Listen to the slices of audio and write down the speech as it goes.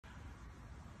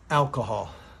Alcohol.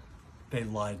 They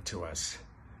lied to us.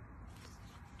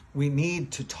 We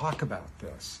need to talk about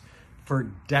this. For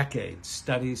decades,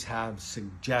 studies have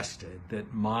suggested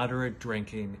that moderate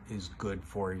drinking is good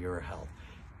for your health.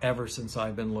 Ever since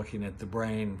I've been looking at the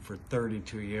brain for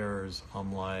 32 years,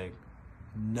 I'm like,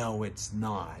 no, it's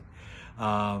not.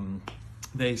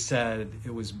 They said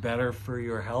it was better for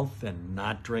your health than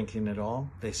not drinking at all.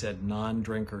 They said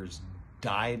non-drinkers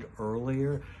died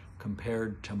earlier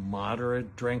compared to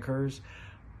moderate drinkers.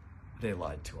 They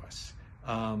lied to us.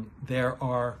 There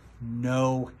are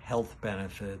no health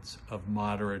benefits of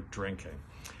moderate drinking.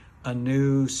 A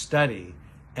new study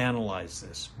analyzed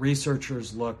this.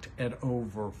 Researchers looked at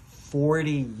over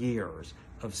 40 years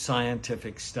of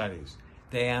scientific studies.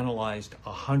 They analyzed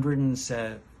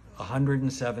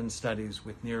 107 studies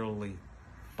with nearly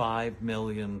 5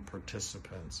 million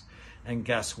participants. And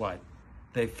guess what?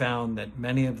 They found that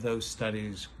many of those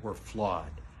studies were flawed.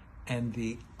 And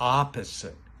the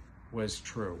opposite was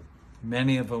true.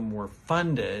 Many of them were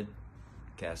funded,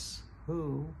 guess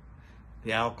who?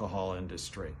 The alcohol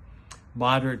industry.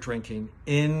 Moderate drinking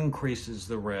increases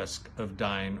the risk of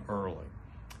dying early.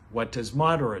 What does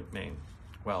moderate mean?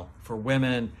 Well, for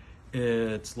women,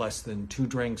 it's less than 2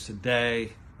 drinks a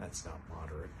day. That's not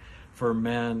moderate. For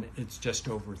men, it's just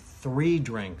over 3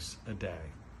 drinks a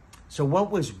day. So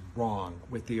what was wrong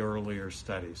with the earlier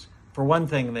studies? For one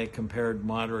thing, they compared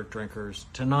moderate drinkers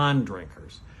to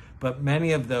non-drinkers. But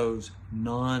many of those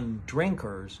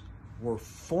non-drinkers were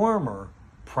former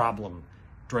problem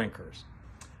drinkers.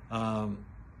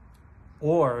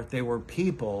 Or they were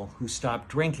people who stopped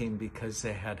drinking because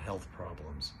they had health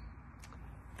problems.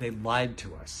 They lied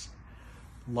to us.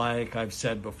 Like I've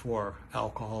said before,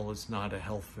 alcohol is not a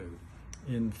health food.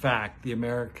 In fact, the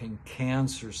American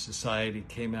Cancer Society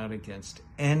came out against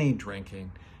any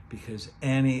drinking because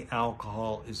any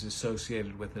alcohol is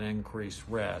associated with an increased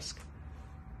risk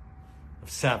of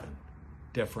 7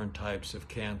 different types of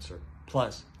cancer.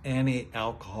 Plus, any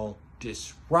alcohol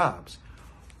disrupts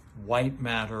white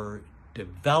matter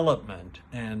development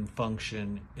and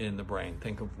function in the brain.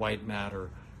 Think of white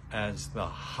matter as the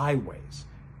highways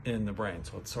in the brain.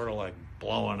 So it's sort of like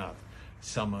blowing up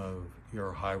some of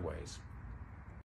your highways.